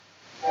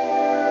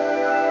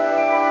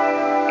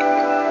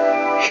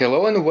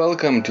Hello and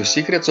welcome to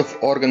Secrets of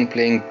Organ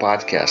Playing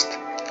podcast.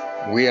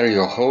 We are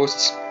your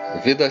hosts,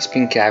 Vidas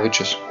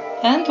Pinkevičius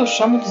and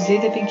Aušra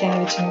Mudzytė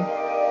Pinkevičienė.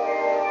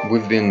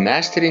 We've been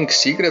mastering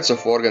secrets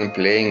of organ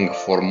playing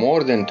for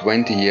more than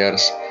 20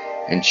 years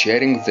and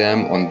sharing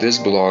them on this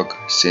blog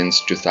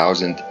since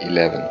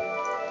 2011.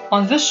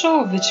 On this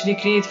show, which we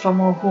create from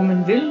our home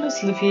in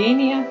Vilnius,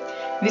 Lithuania,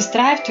 we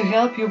strive to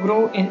help you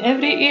grow in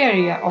every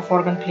area of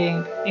organ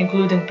playing,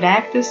 including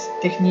practice,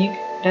 technique,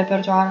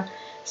 repertoire,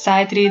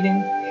 sight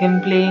reading, hymn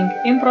playing,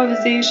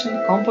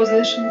 improvisation,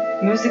 composition,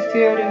 music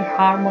theory,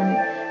 harmony,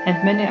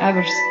 and many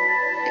others.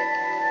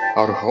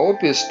 Our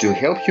hope is to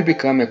help you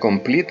become a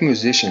complete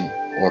musician,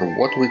 or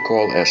what we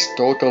call as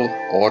total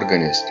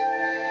organist,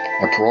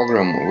 a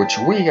program which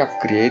we have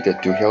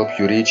created to help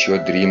you reach your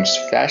dreams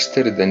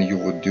faster than you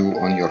would do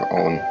on your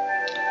own.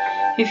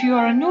 If you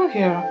are new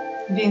here,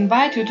 we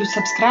invite you to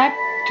subscribe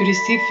to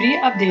receive free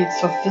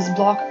updates of this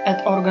blog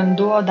at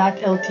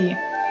organduo.lt.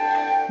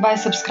 By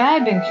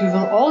subscribing, you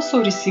will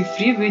also receive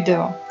free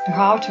video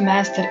how to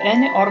master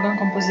any organ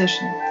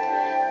composition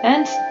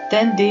and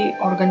 10-day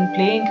organ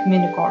playing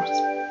mini course.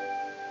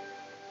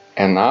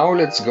 And now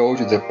let's go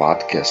to the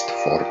podcast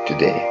for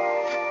today.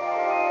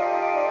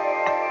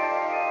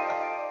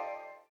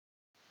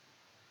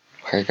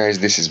 Hi guys,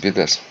 this is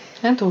Vidas.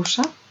 And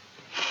Aušra.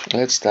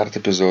 Let's start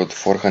episode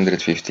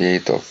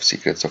 458 of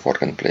Secrets of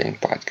Organ Playing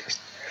podcast.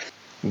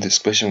 This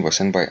question was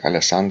sent by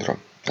Alessandro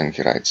and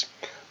he writes,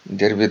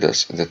 Dear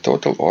Vidas, the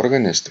total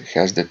organist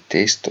has the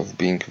taste of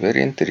being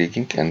very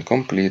intriguing and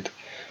complete,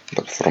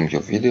 but from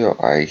your video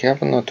I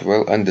have not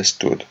well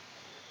understood.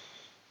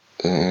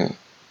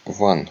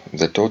 1.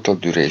 The total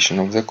duration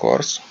of the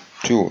course.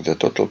 2. The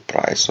total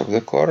price of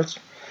the course.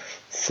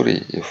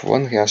 3. If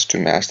one has to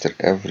master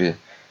every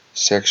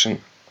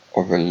section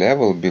of a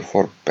level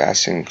before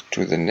passing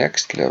to the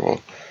next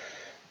level,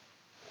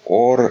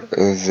 or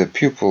the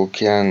pupil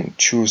can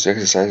choose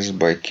exercises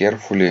by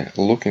carefully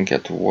looking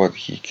at what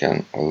he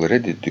can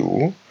already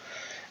do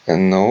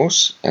and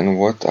knows and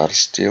what are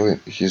still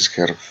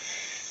her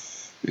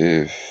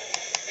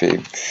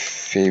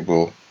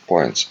feeble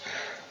points.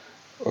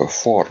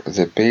 4.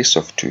 The pace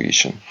of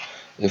tuition.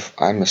 If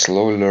I'm a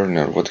slow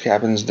learner, what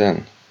happens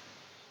then?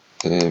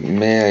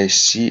 May I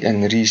see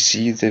and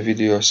re-see the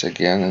videos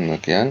again and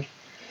again?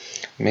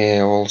 May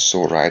I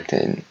also write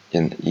an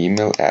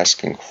email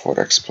asking for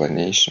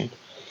explanation?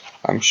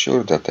 I'm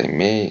sure that I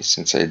may,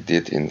 since I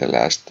did in the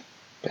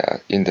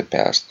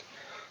past.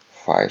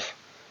 5.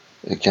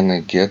 Can I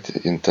get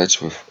in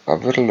touch with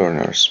other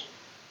learners?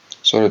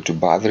 Sorry to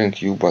bothering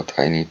you, but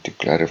I need to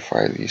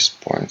clarify these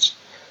points.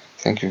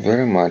 Thank you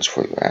very much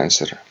for your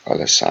answer,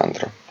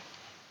 Alessandro.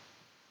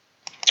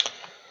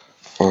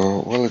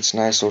 Well, it's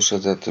nice also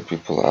that the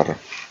people are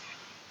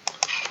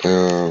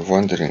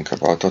wondering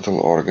about total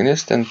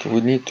organist, and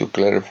we need to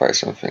clarify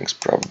some things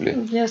probably.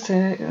 Yes,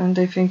 and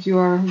I think you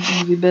are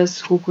the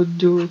best who could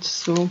do it,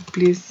 so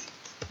please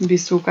be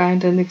so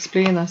kind and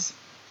explain us.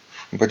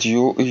 But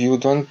you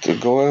don't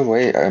go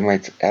away, I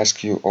might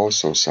ask you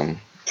also some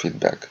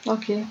feedback.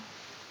 Okay.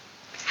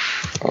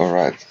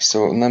 Alright,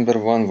 so number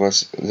 1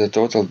 was the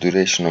total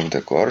duration of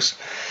the course.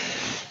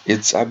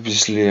 It's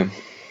obviously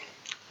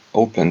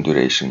open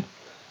duration.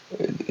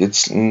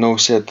 It's no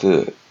set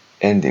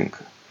ending.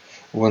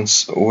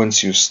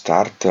 Once you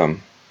start the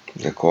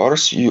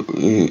course,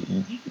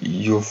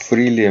 you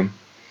freely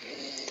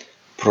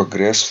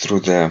progress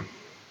through the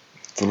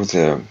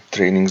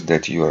trainings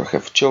that you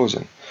have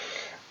chosen,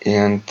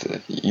 and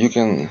you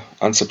can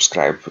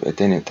unsubscribe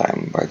at any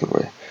time, by the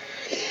way.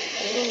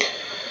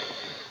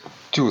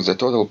 2. The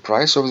total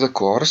price of the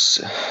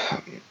course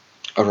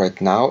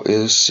right now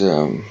is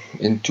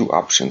in 2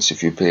 options.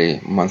 If you pay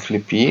monthly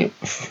fee,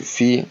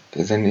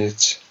 then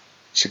it's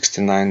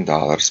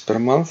 $69 per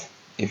month.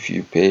 If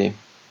you pay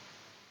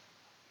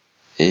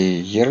a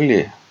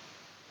yearly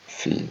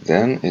fee,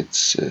 then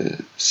it's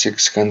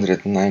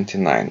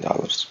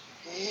 $699.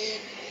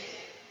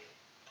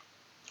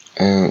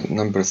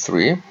 Number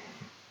 3,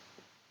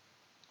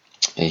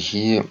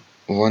 he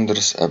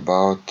wonders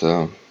about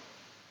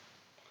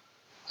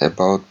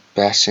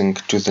passing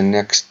to the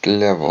next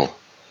level.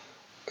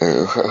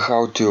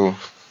 How to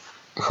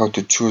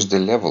choose the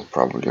level,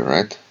 probably,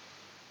 right?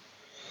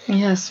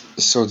 Yes.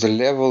 So the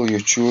level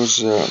you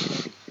choose,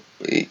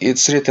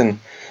 it's written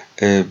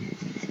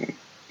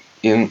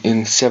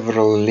in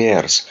several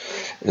layers.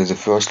 The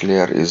first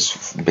layer is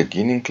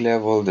beginning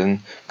level,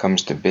 then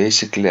comes the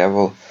basic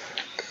level,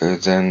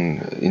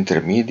 then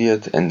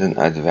intermediate, and then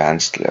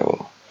advanced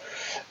level.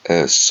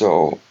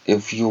 So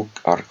if you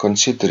are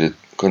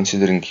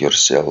considering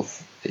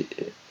yourself,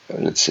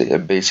 let's say, a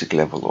basic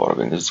level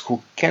organist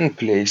who can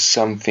play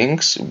some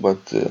things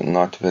but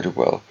not very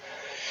well,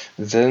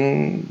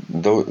 then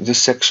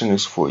this section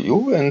is for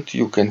you and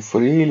you can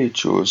freely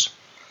choose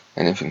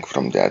anything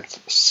from that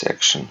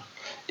section.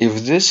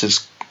 If this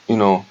is,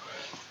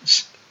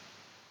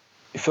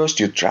 first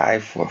you try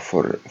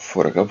for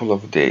a couple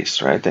of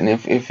days, right? And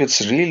if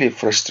it's really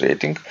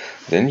frustrating,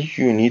 then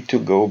you need to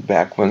go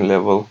back one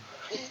level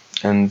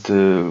and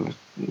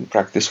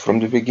practice from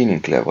the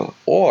beginning level.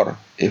 Or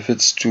if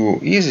it's too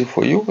easy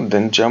for you,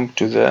 then jump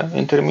to the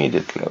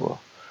intermediate level.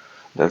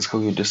 That's how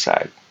you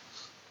decide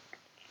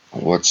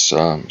what's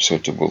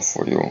suitable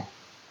for you.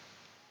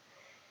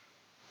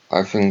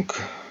 I think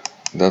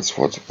that's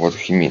what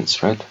he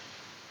means, right?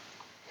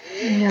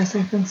 Yes,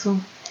 I think so.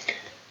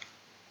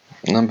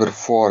 Number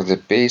 4, the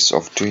pace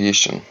of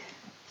tuition.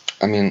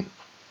 I mean,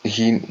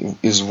 he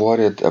is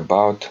worried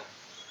about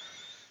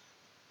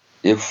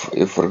if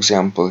for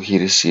example, he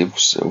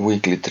receives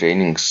weekly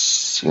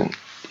trainings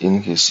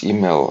in his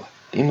email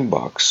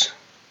inbox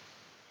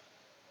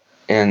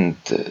and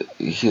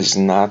he's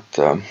not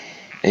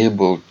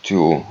able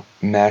to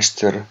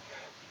master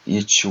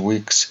each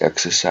week's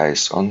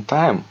exercise on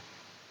time,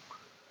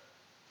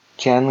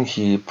 can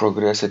he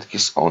progress at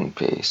his own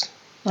pace?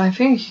 I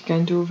think he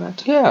can do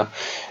that. Yeah,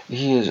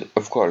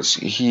 of course,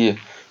 he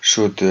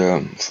should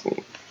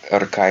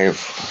archive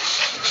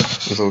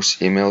those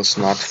emails,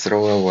 not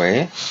throw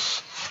away,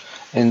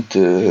 and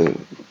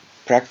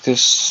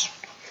practice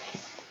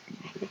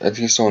at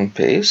his own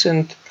pace,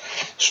 and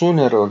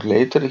sooner or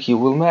later he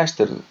will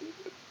master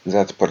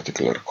that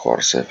particular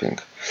course, I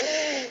think.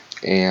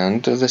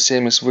 And the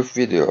same is with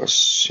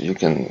videos. You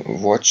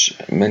can watch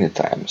as many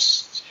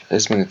times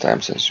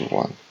as you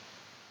want.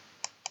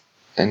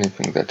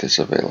 Anything that is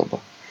available.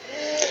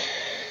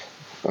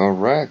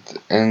 Alright,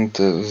 and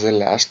the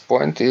last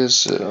point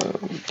is,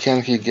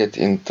 can he get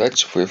in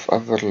touch with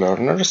other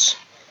learners?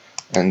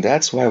 And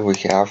that's why we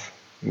have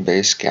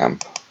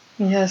Basecamp.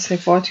 Yes, I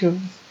thought you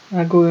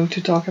are going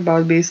to talk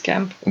about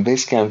Basecamp.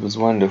 Basecamp is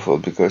wonderful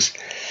because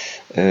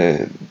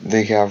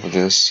they have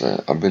this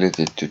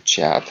ability to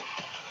chat,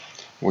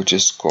 which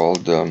is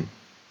called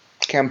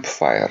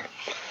Campfire,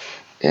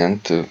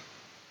 and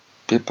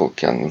people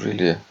can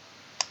really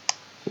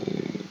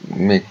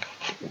make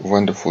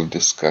wonderful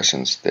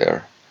discussions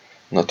there.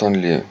 Not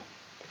only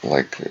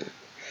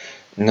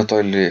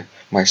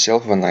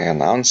myself when I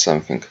announce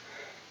something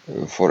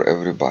for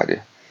everybody,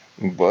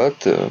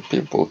 but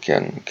people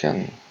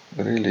can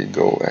really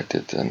go at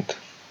it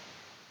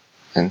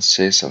and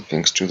say some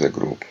things to the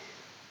group.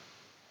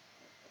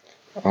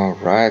 All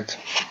right,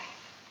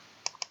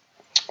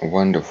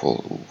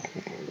 wonderful.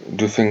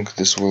 Do you think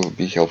this will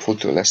be helpful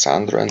to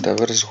Alessandro and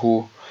others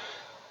who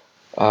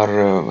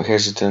are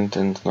hesitant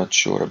and not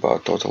sure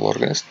about Total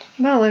Organist?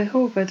 Well, I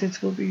hope that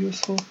it will be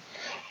useful.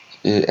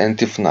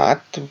 And if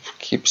not,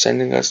 keep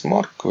sending us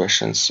more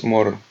questions,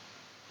 more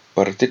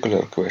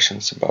particular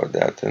questions about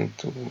that, and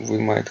we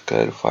might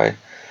clarify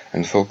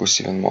and focus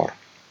even more.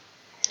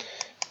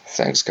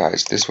 Thanks,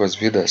 guys. This was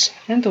Vidas.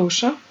 And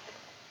Ausra.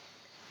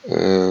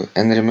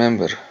 And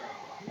remember,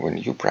 when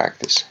you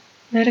practice,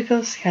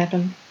 miracles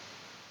happen.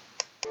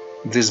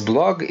 This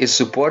blog is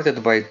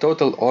supported by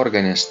Total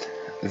Organist,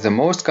 the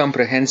most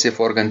comprehensive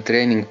organ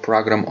training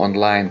program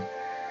online,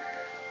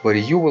 where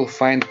you will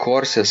find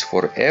courses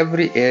for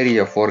every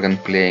area of organ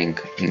playing,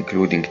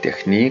 including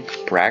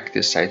technique,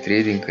 practice, sight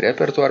reading,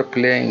 repertoire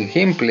playing,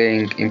 hymn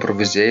playing,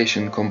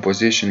 improvisation,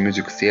 composition,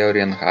 music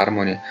theory and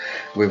harmony,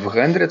 with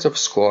hundreds of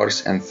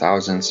scores and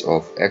thousands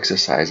of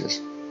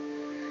exercises.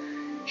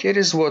 Here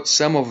is what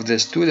some of the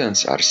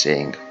students are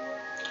saying.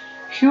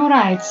 Hugh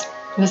writes,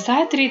 "The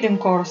sight reading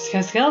course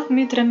has helped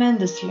me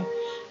tremendously.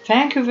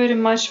 Thank you very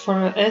much for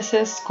your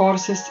SS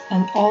courses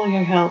and all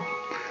your help."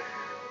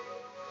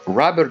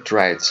 Robert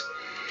writes,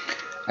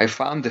 "I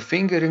found the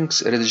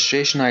fingerings,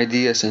 registration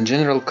ideas and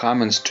general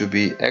comments to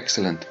be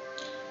excellent."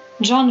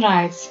 John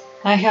writes,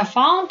 "I have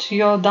found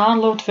your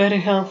download very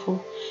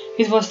helpful.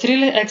 It was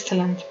really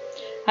excellent.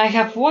 I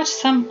have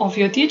watched some of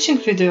your teaching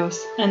videos,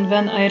 and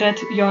when I read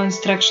your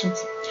instructions,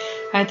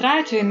 I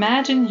tried to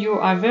imagine you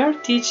were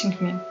teaching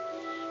me.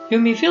 You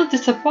may feel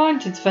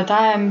disappointed that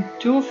I am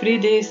 2-3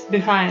 days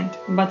behind,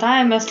 but I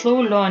am a slow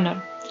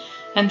learner,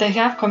 and I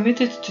have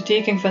committed to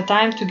taking the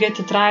time to get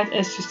it right,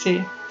 as you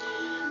say.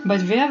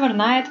 But the other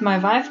night my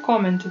wife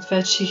commented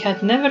that she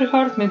had never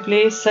heard me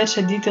play such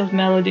a detailed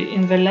melody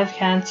in the left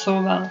hand so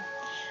well.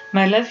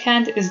 My left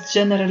hand is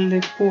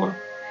generally poor."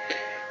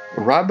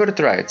 Robert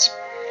writes,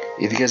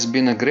 "It has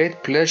been a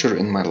great pleasure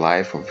in my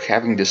life of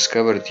having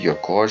discovered your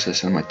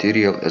courses and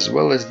material as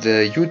well as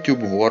the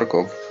YouTube work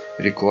of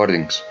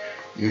recordings.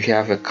 You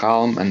have a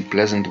calm and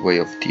pleasant way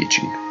of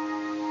teaching."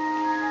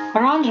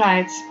 Ron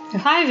writes,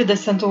 "Hi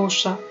Vidas and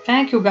Ausra,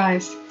 thank you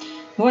guys.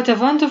 What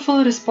a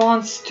wonderful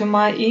response to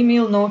my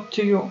email note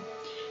to you.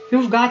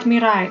 You've got me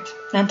right,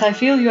 and I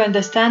feel you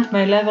understand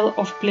my level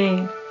of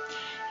playing.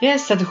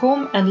 Yes, at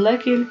home, and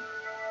lucky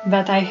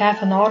that I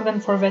have an organ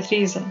for that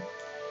reason.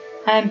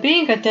 I am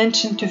paying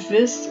attention to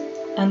this,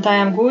 and I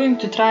am going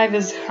to try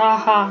this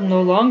haha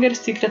no longer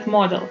secret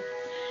model.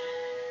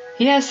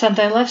 Yes, and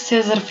I love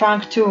Cesar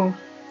Frank too.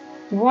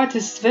 What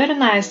is very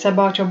nice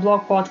about your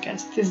blog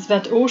podcast is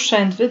that Ausra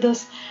and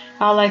Vidas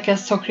are like a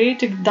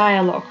Socratic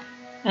dialogue,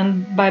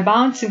 and by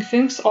bouncing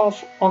things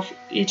off of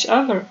each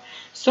other,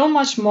 so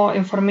much more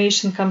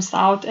information comes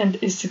out and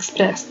is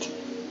expressed.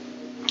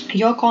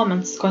 Your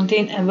comments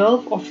contain a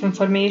wealth of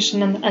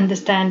information and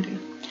understanding.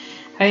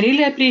 I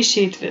really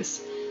appreciate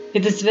this.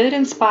 It is very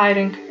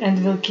inspiring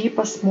and will keep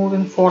us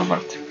moving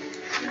forward.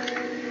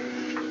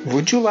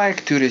 Would you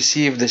like to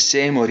receive the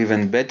same or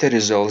even better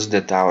results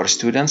that our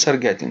students are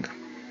getting?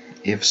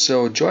 If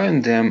so,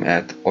 join them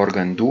at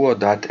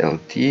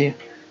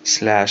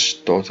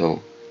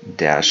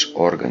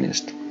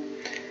organduo.lt/total-organist.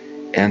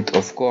 And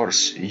of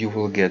course, you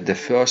will get the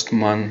first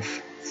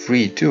month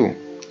free too.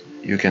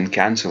 You can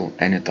cancel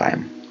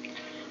anytime.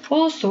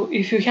 Also,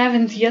 if you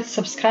haven't yet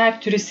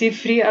subscribed to receive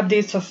free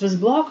updates of this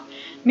blog,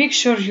 make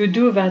sure you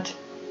do that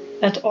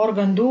at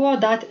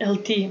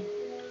organduo.lt.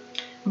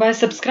 By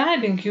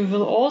subscribing, you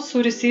will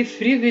also receive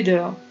free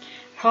video,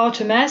 how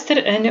to master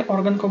any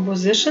organ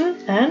composition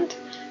and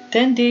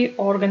 10-day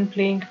organ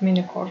playing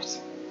mini course.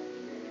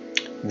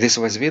 This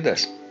was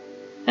Vidas.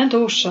 And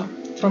Ausra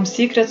from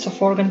Secrets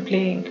of Organ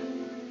Playing.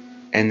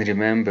 And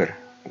remember,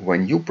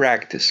 when you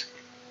practice,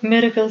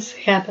 miracles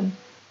happen.